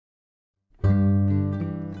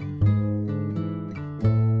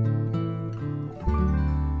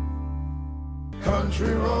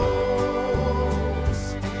country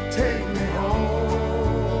roads, take me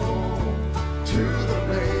home to the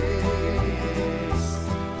place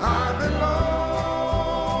I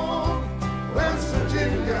belong. West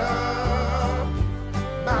Virginia,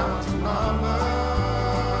 Mountain Mama,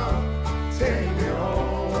 take me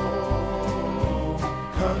home,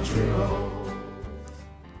 country roads.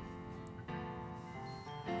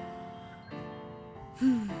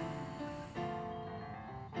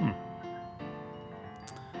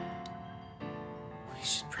 We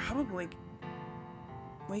should probably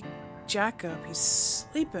wake Jack up. He's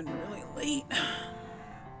sleeping really late.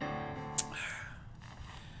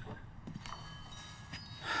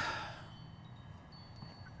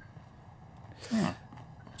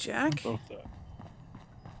 Jack? Both that.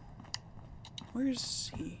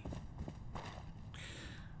 Where's he?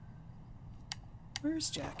 Where's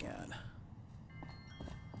Jack at?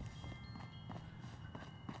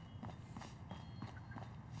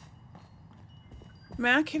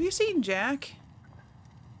 Mac, have you seen Jack?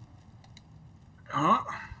 Huh?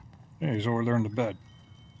 Yeah, he's over there in the bed.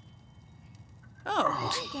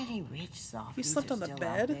 Oh, Any rich softies You slept are on the still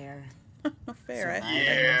bed? out there. fair.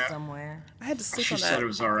 Yeah. Somewhere. I had to sleep She on said that. it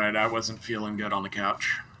was alright. I wasn't feeling good on the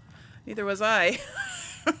couch. Neither was I.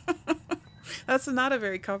 That's not a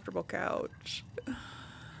very comfortable couch.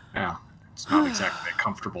 Yeah. It's not exactly a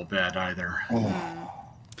comfortable bed either.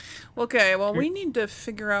 Okay, well, we need to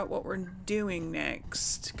figure out what we're doing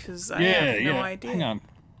next, because I Yeah, have no yeah. idea. Hang on.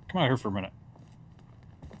 Come out here for a minute.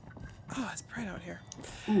 Oh, it's bright out here.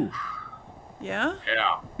 Ooh. Yeah?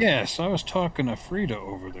 Yeah. Yes, I was talking to Frida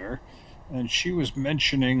over there, and she was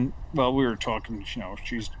mentioning, well, we were talking, you know,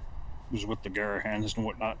 was with the Garahans and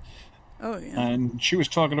whatnot, Oh, yeah. and she was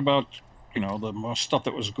talking about, you know, the most stuff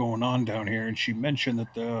that was going on down here, and she mentioned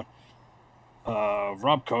that the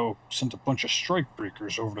Robco sent a bunch of strike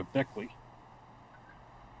breakers over to Beckley,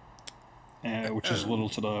 which is a little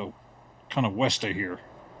to the kind of west of here.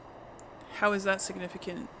 How is that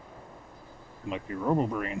significant? It might be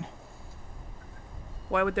Robobrain.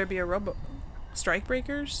 Why would there be a strike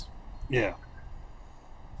breakers? Yeah.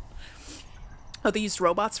 Oh, they used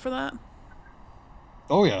robots for that?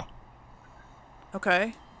 Oh, yeah.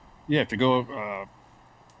 Okay. Yeah, if you go,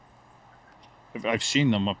 I've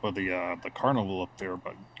seen them up at the carnival up there,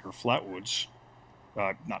 but your Flatwoods,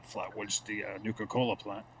 not Flatwoods, the Nuka-Cola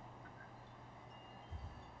plant.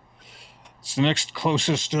 It's the next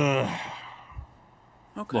closest. Okay.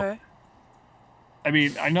 Look. I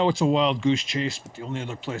mean, I know it's a wild goose chase, but the only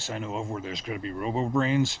other place I know of where there's going to be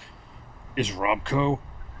Robobrains is Robco.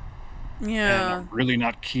 And Yeah. I'm really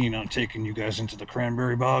not keen on taking you guys into the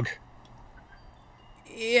cranberry bog.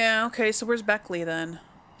 Yeah, okay, so where's Beckley then?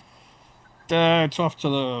 It's off to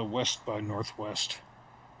the west by northwest.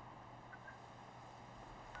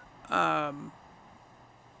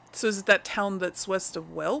 So is it that town that's west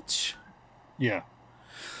of Welch? Yeah.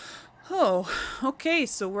 Oh, okay,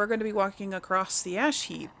 so we're going to be walking across the ash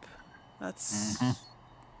heap. That's...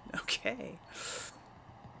 Okay.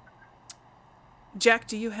 Jack,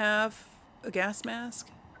 do you have a gas mask?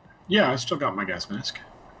 Yeah, I still got my gas mask.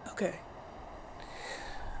 Okay.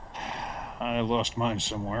 I lost mine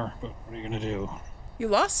somewhere, but what are you going to do? You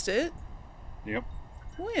lost it? Yep.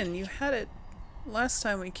 When? You had it last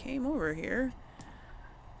time we came over here.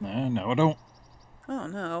 No, I don't. Oh,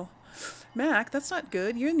 no. Mac, that's not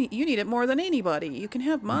good. You need it more than anybody. You can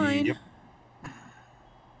have mine. Yep.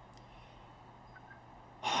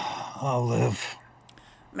 I'll live.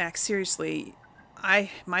 Mac, seriously,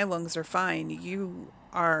 my lungs are fine. You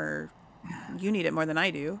need it more than I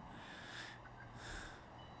do.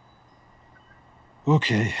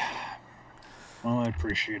 Okay. Well, I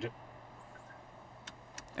appreciate it.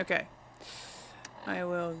 Okay. I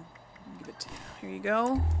will give it to you. Here you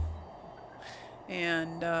go.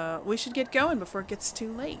 And we should get going before it gets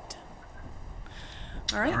too late.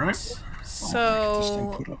 All right. All right. Get this thing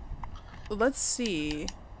So put up. let's see.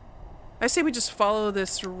 I say we just follow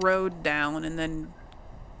this road down, and then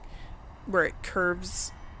where it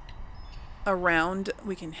curves around,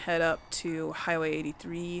 we can head up to Highway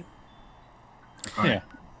 83. Okay. Yeah.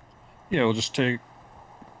 Yeah, we'll just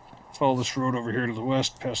follow this road over here to the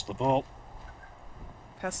west, past the vault.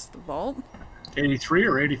 Past the vault. 83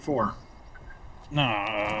 or 84?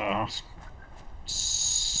 Nah,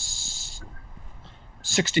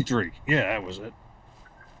 63. Yeah, that was it.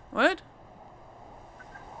 What?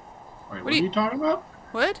 Wait, What what do are you- you talking about?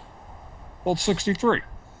 What? Vault 63.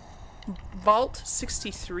 Vault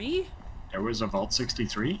 63? There was a Vault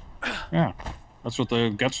 63? Yeah. That's what the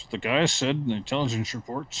guys said in the intelligence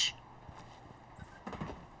reports.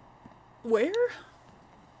 Where?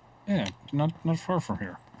 Yeah, not far from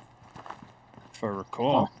here. if I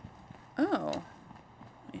recall. Oh.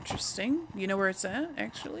 Interesting. You know where it's at,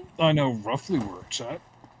 actually? I know roughly where it's at.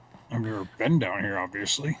 I've never been down here,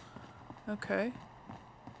 obviously. Okay.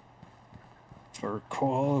 If I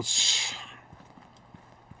recall, it's...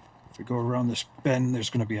 If we go around this bend, there's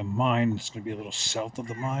going to be a mine. It's going to be a little south of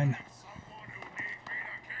the mine.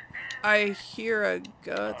 I hear a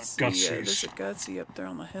gutsy. Gutsies. There's a gutsy up there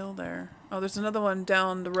on the hill there. Oh, there's another one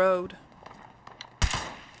down the road.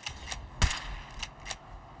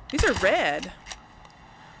 These are red.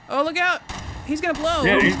 Oh, look out! He's gonna blow.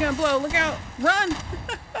 Yeah, He's gonna blow. Look out! Run!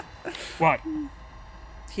 What?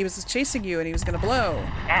 He was chasing you, and he was gonna blow.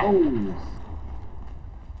 Ow!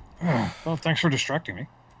 Well, thanks for distracting me.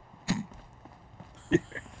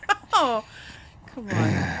 Oh, come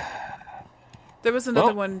on. There was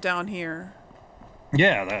another one down here.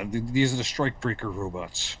 Yeah, these are the strike breaker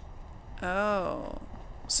robots. Oh.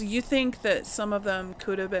 So you think that some of them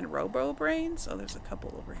could have been Robobrains? Oh, there's a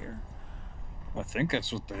couple over here. I think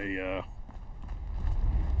that's what they,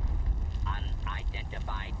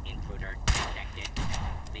 Unidentified intruder detected.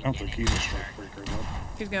 I don't think he's a strike breaker, though.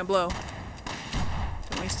 He's gonna blow.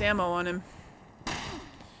 Don't waste ammo on him.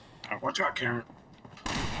 Watch out, Karen.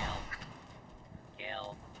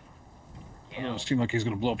 Kill. It doesn't seem like he's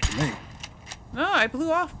going to blow up to me. No, I blew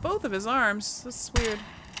off both of his arms. That's weird.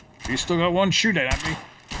 He's still got one shooting at me.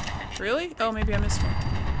 Really? Oh, maybe I missed one.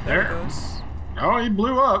 There it goes. Oh, he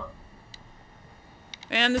blew up.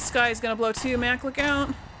 And this guy's gonna blow too, Mac. Look out.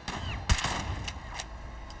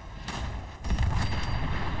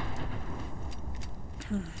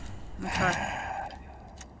 Okay.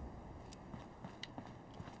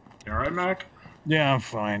 You alright, Mac? Yeah, I'm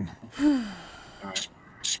fine. Alright.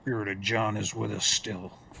 Spirited John is with us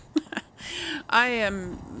still. I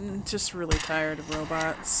am just really tired of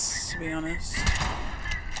robots, to be honest.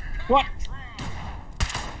 What?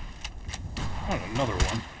 Oh, another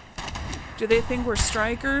one. Do they think we're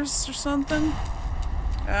strikers or something?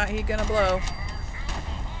 He gonna blow.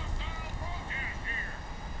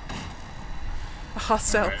 A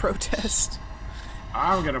hostile protest.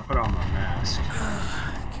 I'm gonna put on my mask.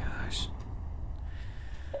 Gosh.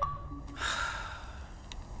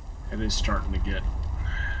 It is starting to get...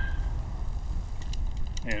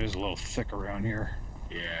 Yeah, it is a little thick around here.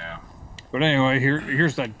 Yeah. But anyway,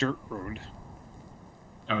 here's that dirt road.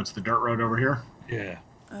 Oh, it's the dirt road over here? Yeah.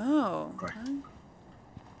 Oh. Okay. Okay.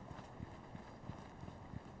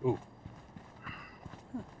 Ooh.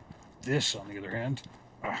 This, on the other hand.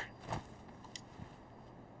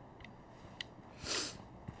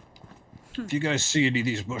 If you guys see any of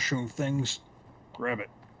these mushroom things, grab it.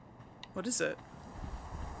 What is it?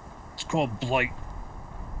 It's called blight.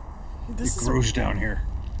 This It is grows down here.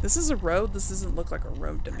 This is a road? This doesn't look like a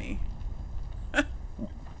road to me.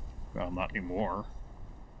 Well, not anymore.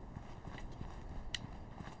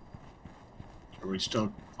 Are we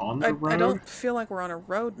still on the road? I don't feel like we're on a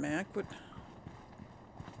road, Mac. But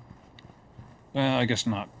Well, I guess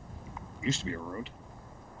not. Used to be a road.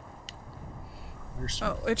 There's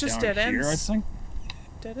some oh, it just Down dead here, I ends. think.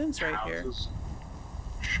 Dead ends right here. houses,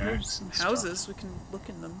 There's sheds, some and stuff. houses. We can look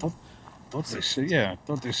in them. Thought they said, yeah,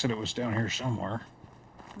 thought they said it was down here somewhere.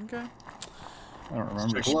 Okay. I don't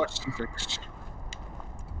remember take a look. specifics.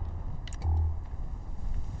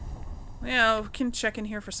 Yeah, we can check in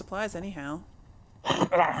here for supplies anyhow.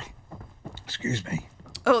 Excuse me.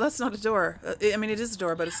 Oh, that's not a door. I mean, it is a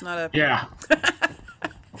door, but it's not a... Yeah, I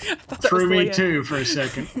thought that was threw the way me in. too for a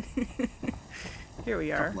second. Here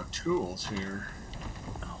we are. Couple of tools here.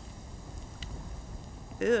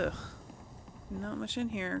 Ugh. Not much in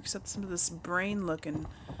here except some of this brain-looking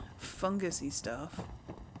fungusy stuff.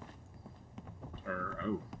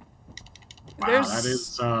 Oh. Wow, There's- that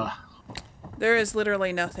is, There is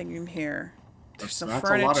literally nothing in here. There's some that's a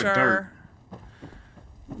furniture. lot of dirt. I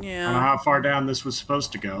don't know Yeah. how far down this was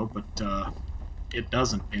supposed to go, but it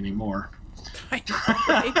doesn't anymore. I know,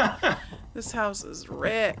 right? This house is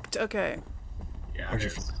wrecked. Okay. Yeah,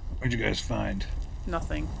 What'd it is. you guys find?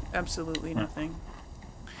 Nothing. Absolutely nothing.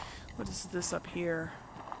 What is this up here?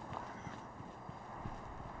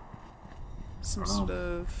 Some sort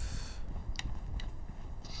of...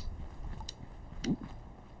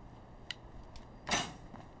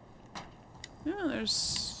 Yeah, there's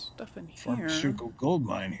stuff in here. Pharmaceutical gold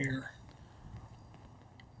mine here.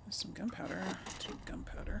 There's some gunpowder. Take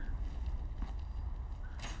gunpowder.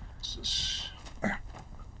 This is...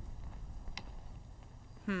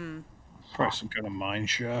 Probably some kind of mine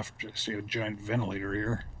shaft. I see a giant ventilator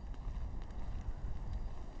here.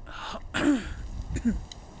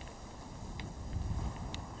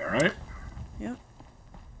 Alright. Yep.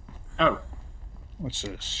 Oh, What's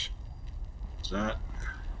this? is that...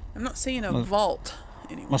 I'm not seeing a vault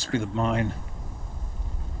anywhere. Must be the mine.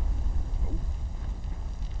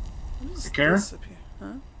 What is Keren? this up here?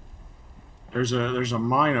 Huh? There's a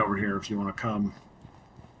mine over here if you want to come.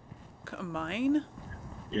 A mine?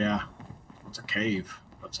 Yeah. It's a cave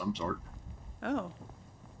of some sort. Oh.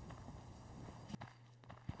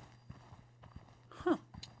 Huh.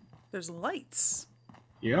 There's lights.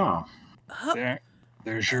 Yeah.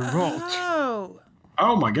 There's your vault. Oh.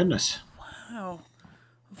 Oh my goodness. Wow.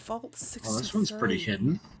 Vault 63. Well, this one's pretty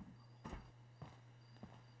hidden.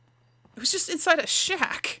 It was just inside a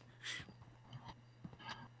shack.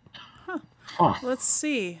 Huh. Let's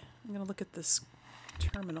see. I'm going to look at this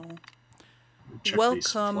terminal. Check these Welcome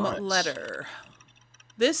supplies. letter.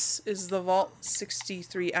 This is the Vault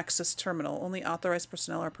 63 access terminal. Only authorized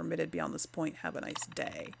personnel are permitted beyond this point. Have a nice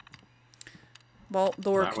day. Vault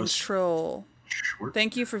door That was control. short.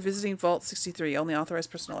 Thank you for visiting Vault 63. Only authorized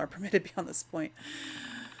personnel are permitted beyond this point.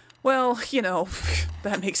 Well, you know,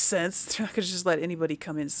 that makes sense. They're not going to just let anybody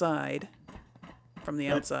come inside from the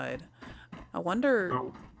outside. I wonder...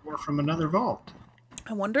 Oh, or from another vault.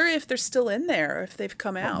 I wonder if they're still in there, if they've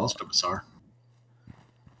come Well, out. most of us are.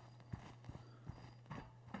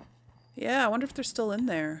 Yeah, I wonder if they're still in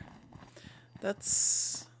there.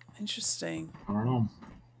 That's interesting. I don't know.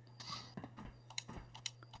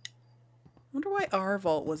 I wonder why our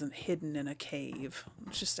vault wasn't hidden in a cave.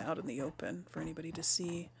 It's just out in the open for anybody to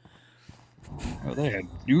see. Well, they had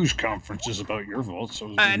news conferences about your vault,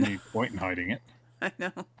 so I there's know. no point in hiding it. I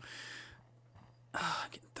know. Oh, I'm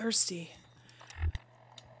getting thirsty.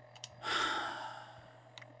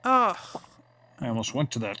 Oh, I almost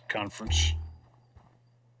went to that conference.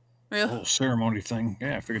 The really? whole ceremony thing.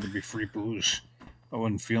 Yeah, I figured there'd be free booze. I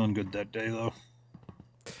wasn't feeling good that day, though.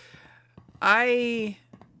 I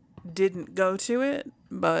didn't go to it,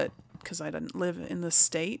 but because I didn't live in the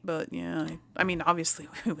state. But yeah, I mean, obviously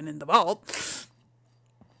we went in the vault.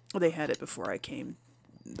 They had it before I came,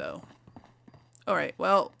 though. All right.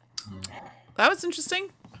 Well, that was interesting.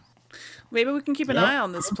 Maybe we can keep an eye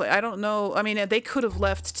on this place. I don't know. I mean, they could have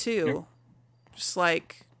left too, just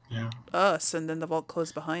like us, and then the vault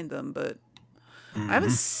closed behind them. But I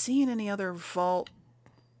haven't seen any other vault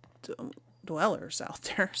dwellers out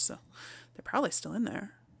there, so they're probably still in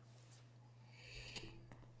there.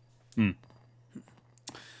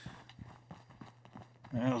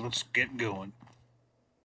 Well, let's get going.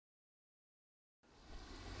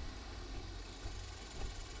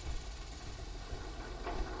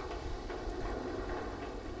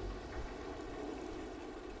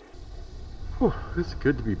 Whew, it's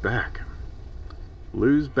good to be back.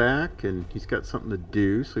 Lou's back, and he's got something to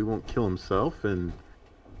do, so he won't kill himself, and...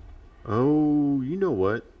 Oh, you know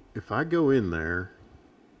what? If I go in there,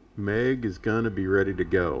 Meg is gonna be ready to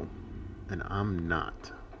go, and I'm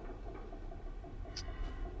not.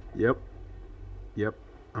 Yep.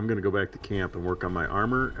 I'm gonna go back to camp and work on my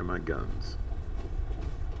armor and my guns.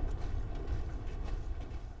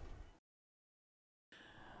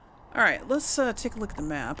 All right, let's take a look at the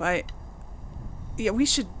map. Yeah, we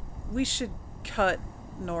should cut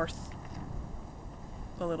north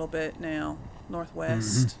a little bit now,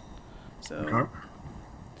 northwest. So Okay.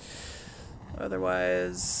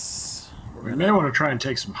 otherwise, We may want to try and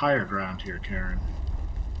take some higher ground here, Keren.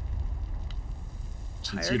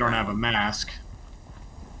 Since Higher you don't have a ground. mask.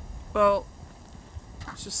 well,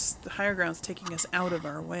 it's just the higher ground's taking us out of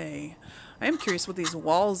our way. I am curious what these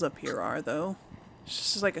walls up here are, though.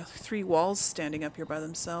 It's just like 3 walls standing up here by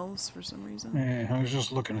themselves for some reason. Yeah, I was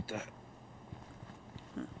just looking at that.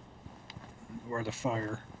 Where the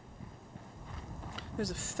fire.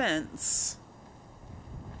 There's a fence.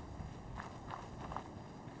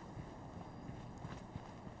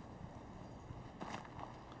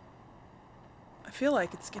 I feel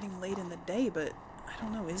like it's getting late in the day, but I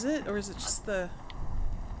don't know, is it? Or is it just the...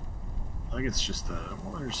 I think it's just the...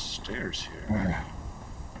 Well, there's stairs here.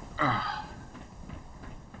 Ah.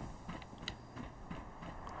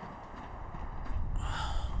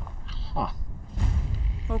 Huh.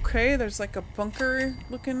 Okay, there's like a bunker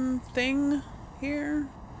looking thing here.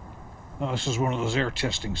 Oh, this is one of those air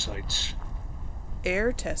testing sites.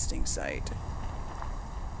 Air testing site.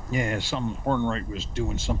 Yeah, some Hornwright was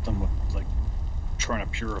doing something with, like, trying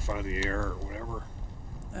to purify the air or whatever.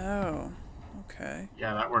 Oh, okay.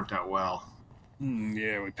 Yeah, that worked out well.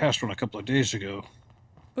 Yeah, we passed one a couple of days ago.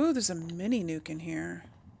 Ooh, there's a mini nuke in here.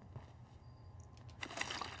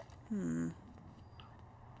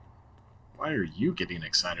 Why are you getting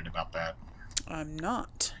excited about that? I'm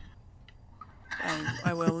not.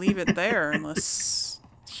 I will leave it there unless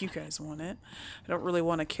you guys want it. I don't really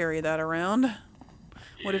want to carry that around.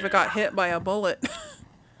 What if it got hit by a bullet?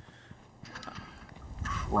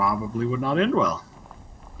 probably would not end well.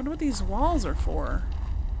 Wonder what these walls are for.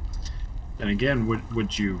 And again,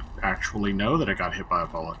 would you actually know that I got hit by a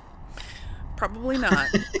bullet? Probably not.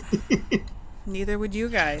 Neither would you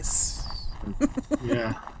guys.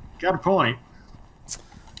 Yeah, got a point.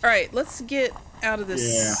 Alright, let's get out of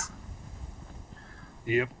this.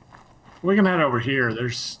 Yeah. Yep. We can head over here.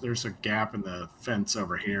 There's a gap in the fence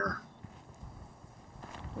over here.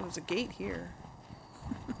 Well, there's a gate here.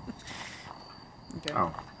 Okay, Oh.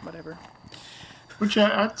 whatever. Which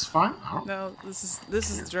that's fine. Oh, No, this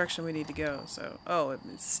is the direction we need to go. So, oh,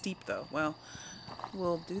 it's steep though. Well,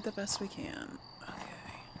 we'll do the best we can.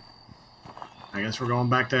 Okay. I guess we're going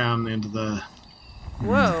back down into the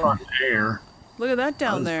Whoa! front air. Look at that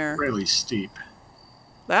down That was there. really steep.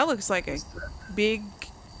 That looks like a big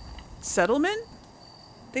settlement.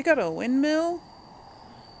 They got a windmill.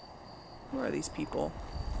 Who are these people?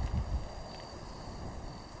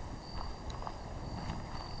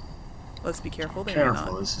 Let's be careful. They may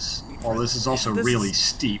Careful. not. This is also This really is-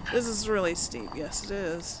 steep. This is really steep. Yes, it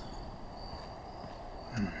is.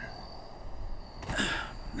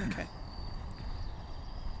 Okay.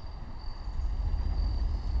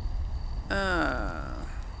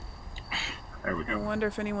 There we I go. wonder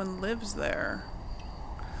if anyone lives there.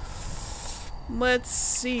 Let's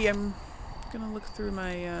see. I'm gonna look through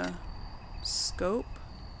my scope.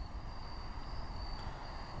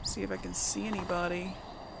 See if I can see anybody.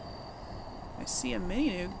 I see a mini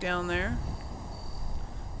nuke down there.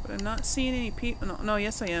 But I'm not seeing any people. No,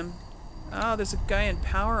 yes I am. Oh, there's a guy in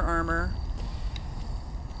power armor.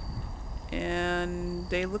 And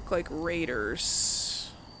they look like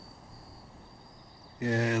raiders.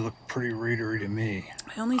 Yeah, it looked pretty raidery to me.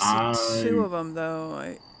 I only see two of them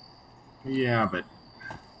though. Yeah, but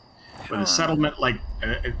Power a settlement like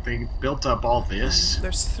they built up all this.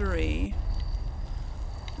 There's three.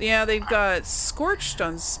 Yeah, they've got scorched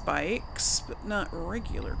on spikes, but not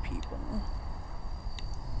regular people.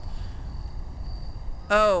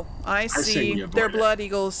 Oh, I say see. we avoid They're it. blood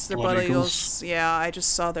eagles. They're blood Blood eagles. eagles. Yeah, I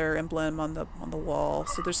just saw their emblem on the wall.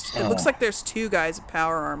 So there's. It looks like there's two guys in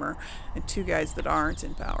power armor and two guys that aren't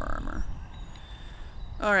in power armor.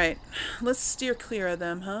 All right, let's steer clear of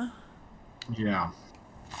them, huh? Yeah.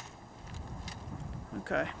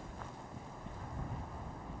 Okay.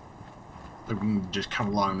 We can just come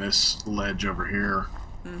along this ledge over here.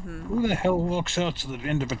 Who the hell walks out to the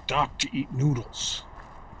end of a dock to eat noodles?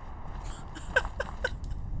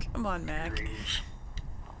 Come on, Mac.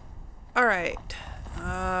 All right.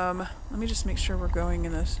 Let me just make sure we're going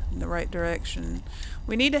in the right direction.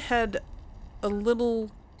 We need to head a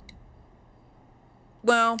little.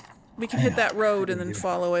 Well, we can hit that road and then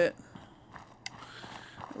follow it.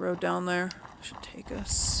 The road down there should take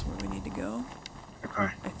us where we need to go. Okay.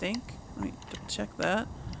 I think. Let me double check that.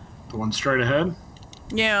 The one straight ahead?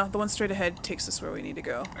 Yeah, the one straight ahead takes us where we need to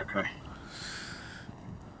go. Okay.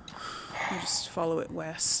 We just follow it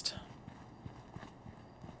west.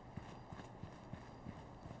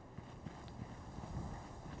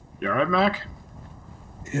 You alright, Mac?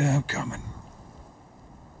 Yeah, I'm coming.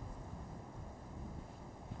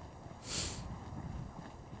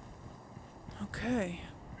 Okay.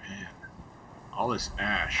 Man. All this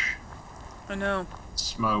ash, I know.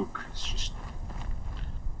 smoke, it's just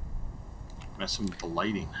messing with the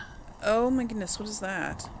lighting. Oh my goodness, what is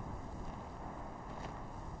that?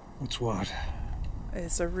 What's what?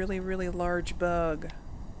 It's a really, really large bug.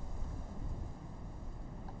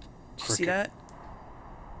 Did you see that?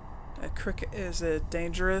 Cricket. A cricket. Is it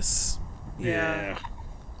dangerous? Yeah.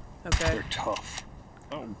 Okay. They're tough.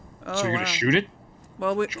 Oh. Oh, So you're wow. gonna shoot it?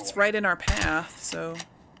 Well, it's right in our path, so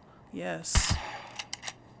yes.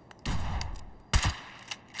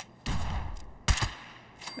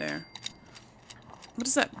 There. What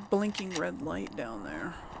is that blinking red light down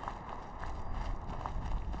there?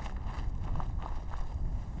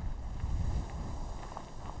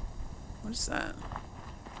 What is that?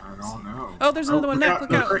 I don't know. Oh, there's another one. Mac,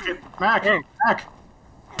 look out. Cricket. Mac! Oh. Mac!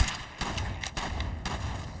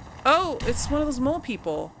 Oh, it's one of those mole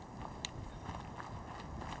people.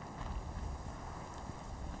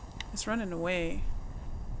 It's running away.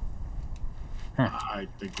 I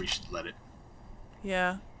think we should let it.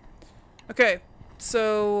 Yeah. Okay,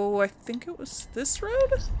 so I think it was this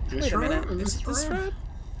road? This Wait a road? minute. Is Is this this road? road?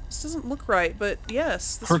 This doesn't look right, but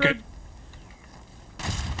yes, this Cricket. road.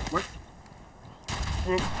 What?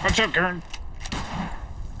 Oh, watch out, Karen.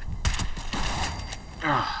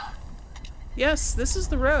 Ah, Yes, this is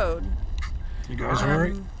the road. You guys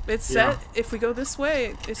alright? It's Yeah. set. If we go this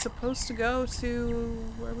way, it's supposed to go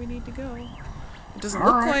to where we need to go. It doesn't All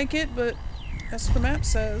look right. like it, but that's what the map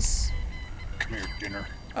says. Come here, dinner.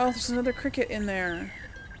 Oh, there's another cricket in there.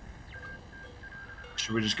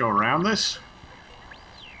 Should we just go around this?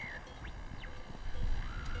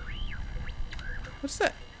 What's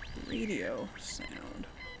that radio sound?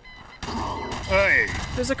 Hey!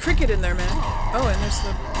 There's a cricket in there, man. Oh, and there's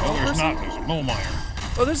the No, mole there's person? not. There's a mole miner.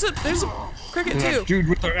 Oh, there's a cricket There's too. that dude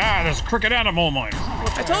with the... there's a cricket and a mole miner.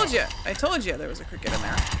 I told you. I told you there was a cricket in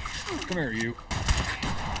there. Come here, you.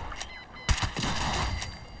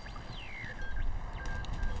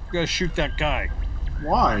 You gotta shoot that guy.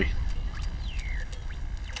 Why?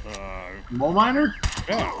 Mole miner?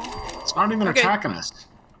 Yeah. It's not even Okay. attacking us.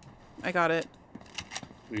 I got it.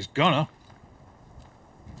 He's gonna.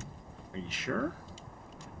 Are you sure?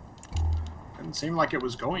 Didn't seem like it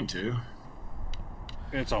was going to.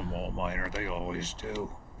 It's a mole miner. They always do.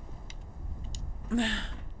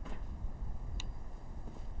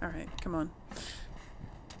 Alright, come on.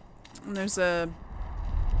 And there's a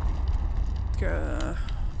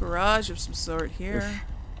garage of some sort here.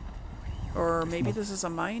 Or maybe this is a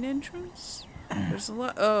mine entrance? There's a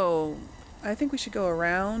lot. Oh, I think we should go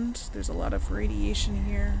around. There's a lot of radiation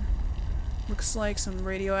here. Looks like some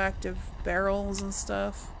radioactive barrels and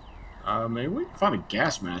stuff. Maybe we can find a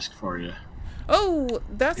gas mask for you. Oh,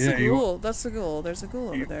 that's Yeah, a ghoul. That's a ghoul. There's a ghoul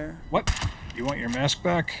over there. What? You want your mask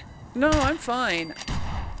back? No, I'm fine.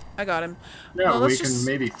 I got him. Yeah, Well, we let's can just-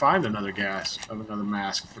 maybe find another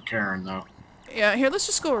mask for Karen, though. Yeah, here, let's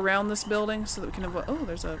just go around this building so that we can avoid... Oh,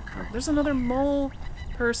 there's another mole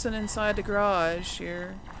person inside the garage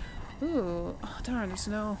here. Ooh, oh, darn, there's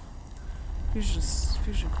no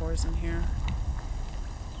fusion cores in here.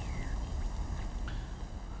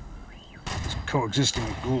 It's coexisting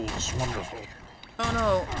with ghouls. Wonderful. Oh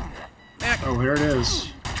no. Mac, Oh, here it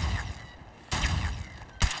is.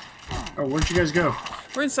 Oh, where'd you guys go?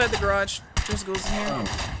 we're inside the garage. There's ghouls in here.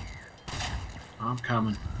 Oh. I'm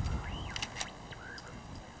coming.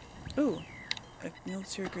 Ooh, a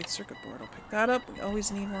military grade circuit board. I'll pick that up. We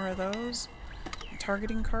always need more of those.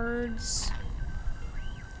 Targeting cards.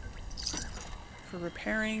 For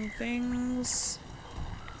repairing things.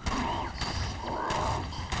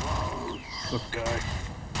 Look, guy.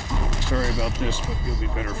 Sorry about this, but you'll be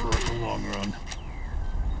better for it in the long run.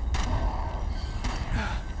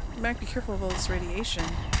 Mac, be careful of all this radiation.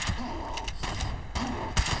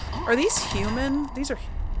 Are these human? These are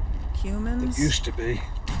humans? It used to be.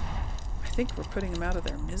 I think we're putting them out of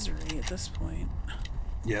their misery at this point.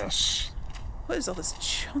 Yes. What is all this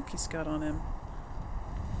junk he's got on him?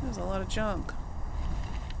 There's a lot of junk.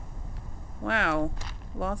 Wow.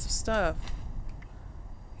 Lots of stuff.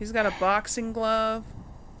 He's got a boxing glove,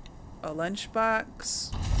 a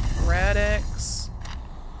lunchbox, Radix.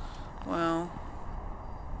 Wow.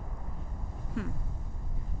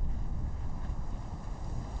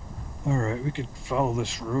 Alright, we could follow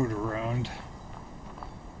this road around.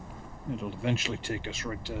 It'll eventually take us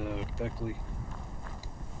right to Beckley.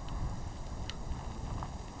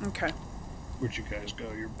 Okay. Where'd you guys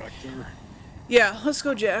go? You're back there. Yeah, let's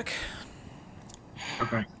go, Jack.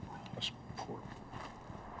 Okay. Let's pour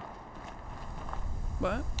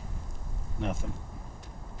What? nothing.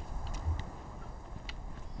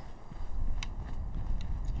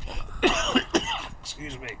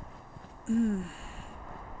 Excuse me.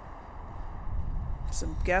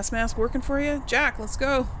 Some gas mask working for you? Jack, let's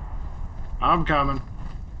go. I'm coming.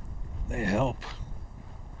 They help.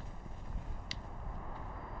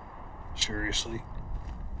 Seriously.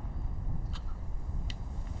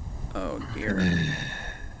 Oh dear.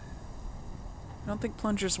 I don't think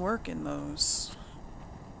plungers work in those.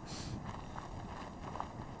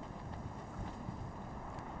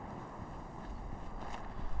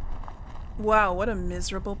 Wow, what a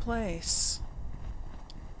miserable place.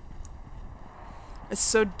 It's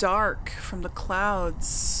so dark from the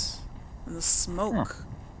clouds and the smoke.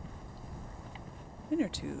 Inner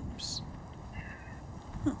tubes.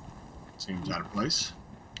 Seems out of place.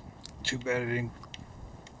 Too bad it ain't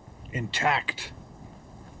intact.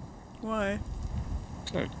 Why?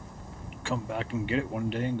 So I'd come back and get it one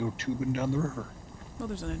day and go tubing down the river. Well,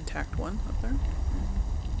 there's an intact one up there.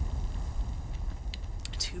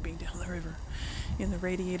 Tubing down the river in the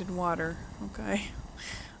radiated water. Okay.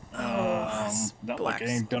 Oh, Not black like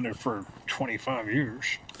I ain't done it for 25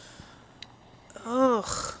 years.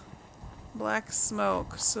 Ugh. Black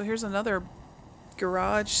smoke. So here's another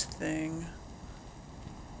garage thing.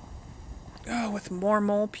 Oh, with more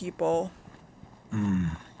mole people.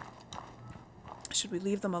 Should we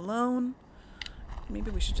leave them alone?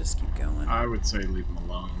 Maybe we should just keep going. I would say leave them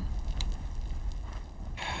alone.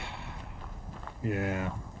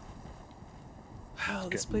 Yeah. Wow,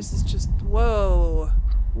 this place is just... Whoa.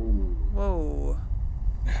 Ooh. Whoa.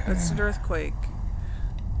 That's an earthquake.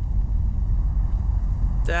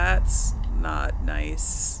 That's not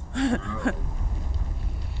nice. Oh.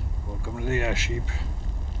 Welcome to the ash heap.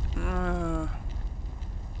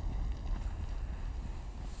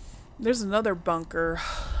 There's another bunker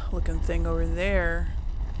looking thing over there.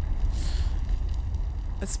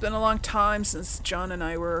 It's been a long time since John and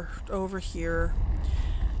I were over here.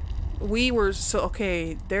 We were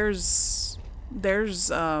okay, there's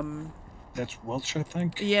That's Welch, I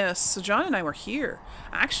think. yes, so John and I were here.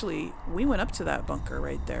 Actually, we went up to that bunker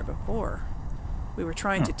right there before. We were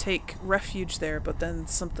trying to take refuge there, but then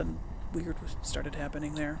something weird started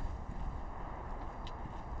happening there.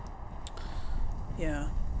 Yeah.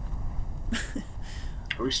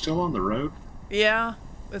 Are we still on the road? Yeah,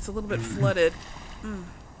 it's a little bit flooded.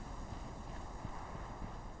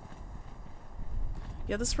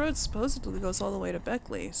 Yeah, this road supposedly goes all the way to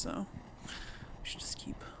Beckley, so we should just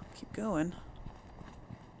keep going.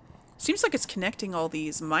 Seems like it's connecting all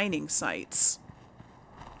these mining sites.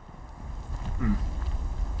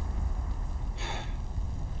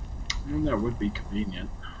 And that would be convenient.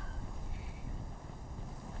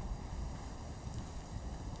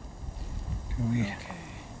 Can we Okay.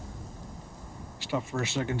 stop for a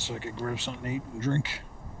second so I could grab something to eat and drink?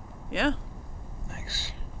 Yeah.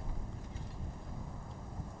 Thanks.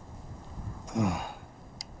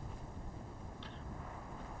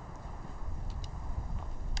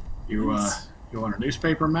 You want a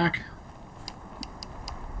newspaper, Mac?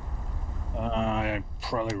 I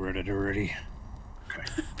probably read it already. Okay.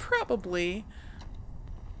 Probably.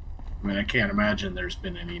 I mean, I can't imagine there's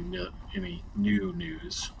been any new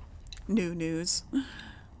news. New news.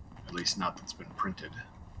 At least not that's been printed.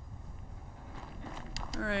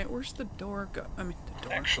 Alright, where's the door go? I mean, the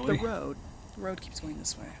door. Actually- The road. The road keeps going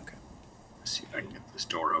this way. Okay. Let's see if I can get this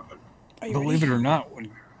door open. Are you Believe it ready? or not,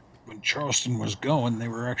 when Charleston was going, they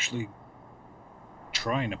were actually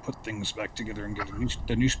trying to put things back together and get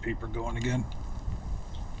the newspaper going again.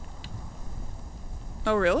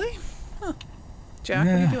 Oh, really? Huh. Jack,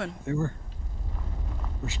 what are you doing? They were.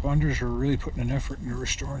 Responders were really putting an effort into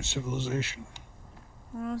restoring civilization.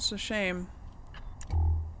 Oh, that's a shame.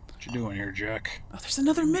 What you doing here, Jack? Oh, there's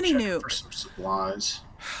another mini Check nuke. for some supplies.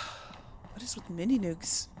 What is with mini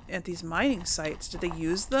nukes at these mining sites? Do they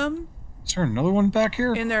use them Is there another one back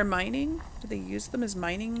here? in their mining? Do they use them as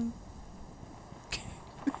mining?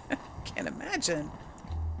 Can't imagine.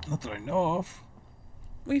 Not that I know of.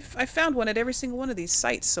 I found one at every single one of these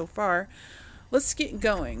sites so far. Let's get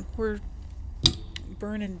going. We're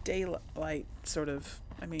burning daylight, sort of.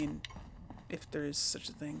 I mean, if there is such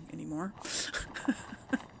a thing anymore.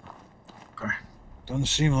 Okay. Doesn't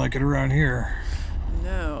seem like it around here.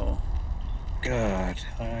 No. God,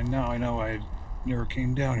 I know. I never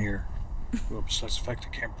came down here. Well, besides the fact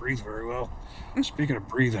I can't breathe very well. Speaking of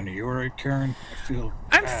breathing, are you alright, Karen? I feel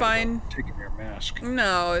I'm bad fine. about taking your mask.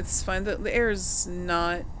 No, it's fine. The air is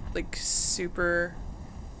not, like, super...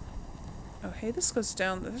 Oh, hey, this goes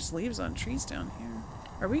down... There's leaves on trees down here.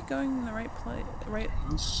 Are we going in the right place? Right...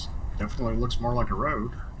 This definitely looks more like a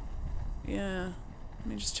road. Yeah. Let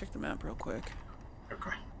me just check the map real quick.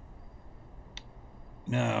 Okay.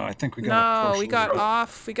 No, I think we got. No, we got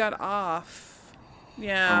off. We got off.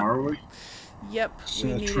 Yeah. How are we? Yep.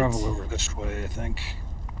 So travel over this way, I think.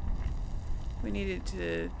 We needed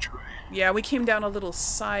to... Troy. Yeah, we came down a little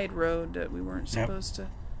side road that we weren't Yep. supposed to...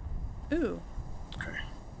 Ooh. Okay.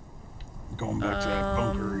 Going back to that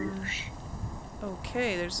bunker of yours.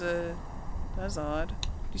 Okay, there's a... That's odd.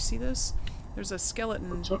 Do you see this? There's a skeleton.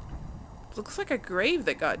 What's up? Looks like a grave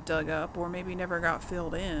that got dug up, or maybe never got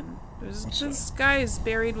filled in. What's This guy is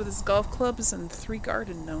buried with his golf clubs and 4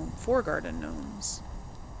 garden gnomes.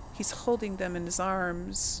 He's holding them in his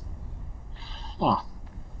arms. Huh.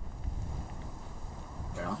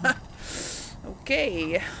 Yeah.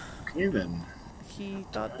 Okay. Okay then. He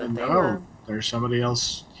thought that they No, were there's somebody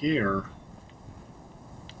else here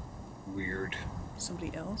Weird.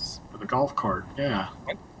 somebody else. with a golf cart. Yeah.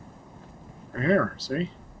 What? Right here. See?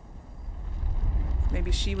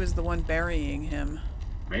 Maybe she was the one burying him.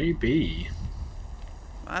 Maybe.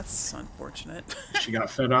 That's unfortunate. She got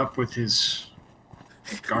fed up with his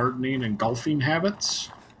gardening and golfing habits.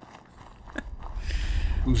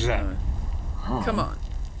 Who's that? Oh. Come on.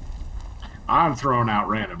 I'm throwing out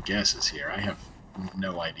random guesses here. I have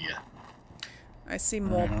no idea. I see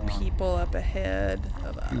more people up ahead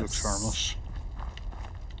of us. He looks harmless.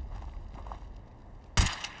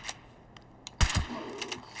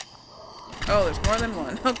 Oh, there's more than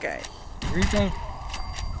one. Okay. Where you go?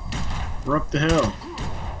 We're up the hill.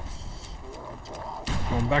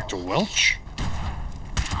 Going back to Welch?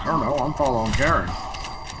 I don't know. I'm following Karen.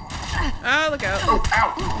 Ah, look out. Oh,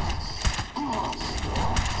 ow!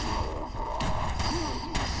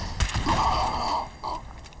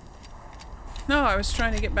 No, I was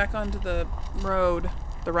trying to get back onto the road.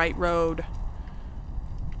 The right road.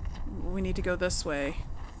 We need to go this way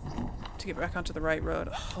to get back onto the right road.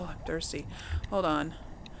 Oh, I'm thirsty. Hold on.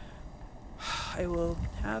 I will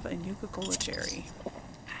have a Nuka-Cola cherry.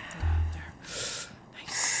 There.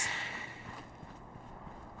 Nice.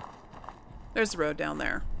 There's the road down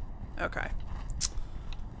there. Okay.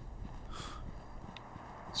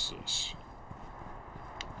 What's this?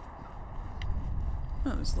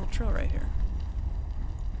 Oh, there's a little trail right here.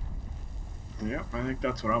 Yep, I think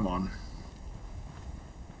that's what I'm on.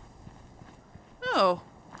 Oh,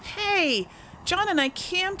 hey! John and I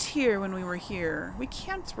camped here when we were here. We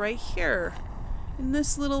camped right here. In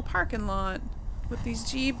this little parking lot. With these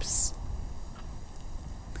jeeps.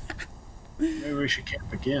 Maybe we should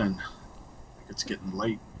camp again. I think it's getting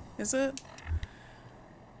late. Is it?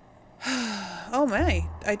 Oh my,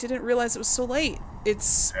 I didn't realize it was so late.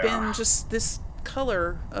 It's been just this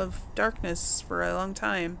color of darkness for a long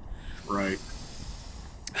time. Right.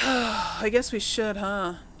 I guess we should,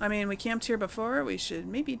 huh? I mean, we camped here before. We should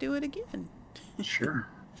maybe do it again. Sure.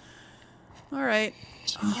 All right.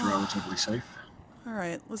 Seems relatively safe. All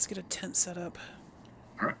right, let's get a tent set up.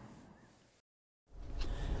 All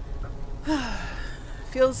right.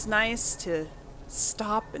 Feels nice to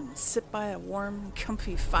stop and sit by a warm,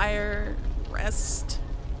 comfy fire, rest,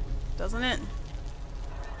 doesn't it?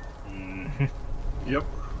 Yep.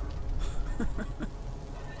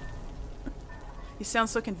 You sound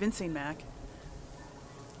so convincing, Mac.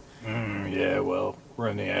 Yeah, well, we're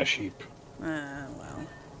in the ash heap. Well.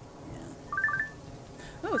 Yeah.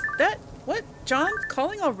 Oh, is that... What? John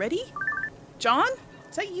calling already? John?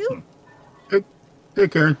 Is that you? Hey,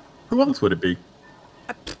 Karen. Who else would it be?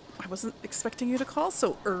 I wasn't expecting you to call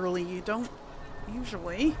so early. You don't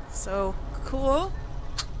usually. So, cool.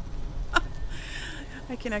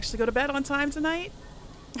 I can actually go to bed on time tonight.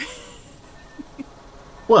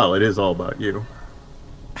 Well, it is all about you.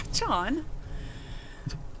 John.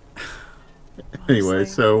 Anyway, Honestly.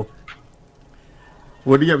 so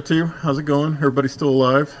what are you up to? How's it going? Everybody still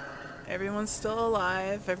alive? Everyone's still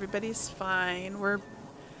alive. Everybody's fine. We're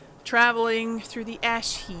traveling through the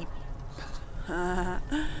ash heap. Well,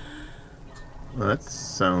 that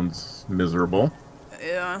sounds miserable.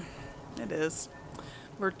 Yeah, it is.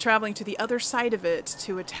 We're traveling to the other side of it,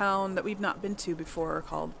 to a town that we've not been to before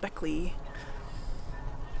called Beckley.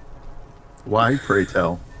 Why, pray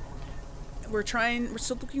tell? We're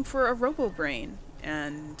still looking for a Robobrain,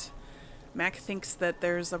 and Mac thinks that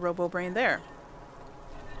there's a Robobrain there.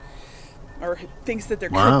 Or thinks that there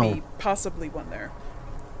Wow. could be possibly one there.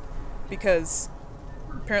 Because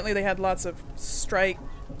apparently they had lots of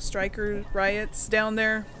striker riots down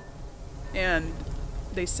there, and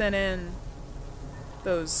they sent in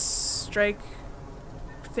those strike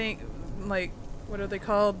like, what are they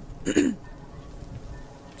called?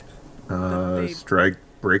 Strike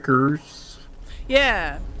breakers?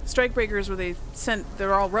 Yeah, strike breakers where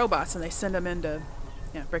they're all robots and they send them in to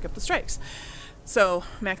break up the strikes. So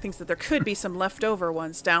Mac thinks that there could be some leftover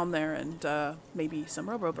ones down there and maybe some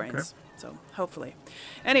Robobrains. Okay. So hopefully.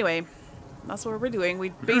 Anyway, that's what we're doing.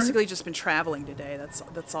 We've basically just been traveling today.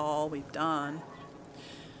 That's all we've done.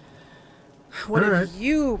 What have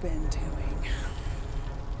you been doing?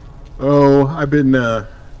 Oh, I've been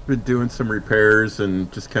doing some repairs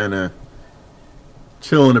and just kind of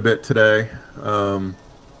chilling a bit today.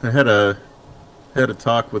 I had a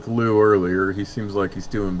talk with Lou earlier. He seems like he's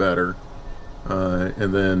doing better.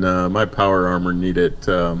 And then my power armor needed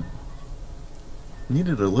a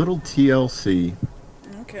little TLC.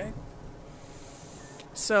 Okay.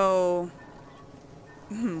 So,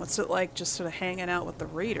 what's it like just sort of hanging out with the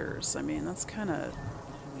Raiders? I mean, that's kind of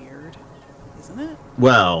weird, isn't it?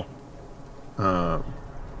 Well,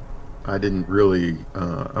 I didn't really,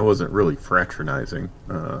 I wasn't really fraternizing.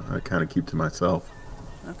 I kind of keep to myself.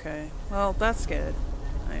 Okay. Well, that's good.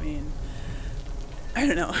 I mean, I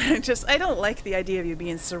don't know. I don't like the idea of you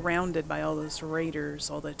being surrounded by all those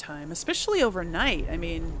Raiders all the time, especially overnight. I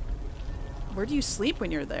mean, where do you sleep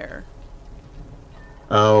when you're there?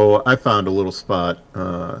 Oh, I found a little spot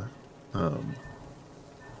out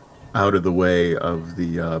of the way of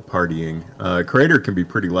the partying. Crater can be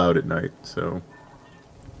pretty loud at night, so...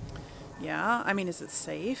 Yeah, I mean, is it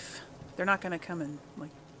safe? They're not going to come and,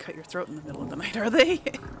 like, cut your throat in the middle of the night, are they?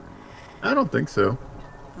 I don't think so.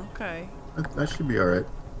 Okay. That should be alright.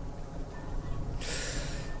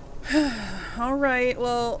 All right,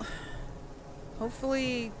 well,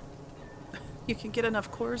 hopefully you can get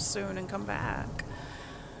enough cores soon and come back.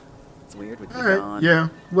 It's weird with you Alright, gone. yeah.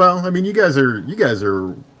 Well, I mean, you guys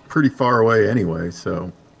are pretty far away anyway,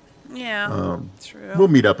 so... Yeah, true. We'll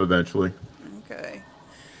meet up eventually. Okay.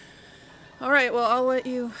 All right, well, I'll let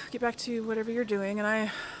you get back to whatever you're doing, and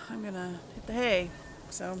I'm gonna hit the hay.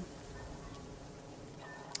 So.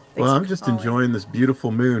 Well, Thanks I'm for just calling. enjoying this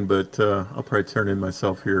beautiful moon, but I'll probably turn in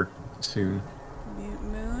myself here soon.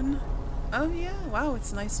 Moon. Oh yeah! Wow,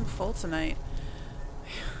 it's nice and full tonight.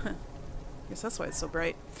 Guess that's why it's so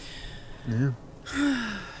bright. Yeah.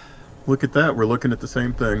 Look at that. We're looking at the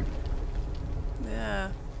same thing. Yeah.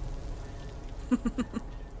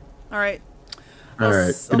 All right. All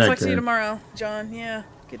right. I'll Good night, talk to you Karen. tomorrow, John. Yeah.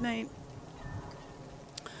 Good night.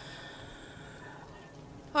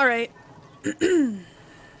 All right.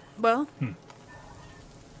 Well, I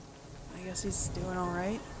guess he's doing all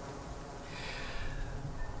right.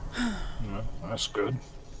 Yeah, that's good.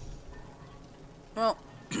 Well,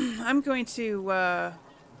 I'm going to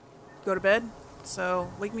go to bed,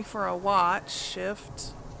 so wake me for a watch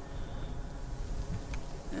shift.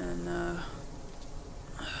 And,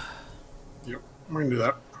 Yep, we can do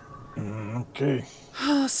that. Okay.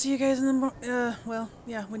 I'll see you guys in the well,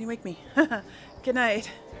 yeah, when you wake me. Good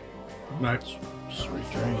night. Night.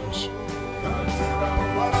 Sweet dreams.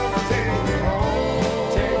 Take me home.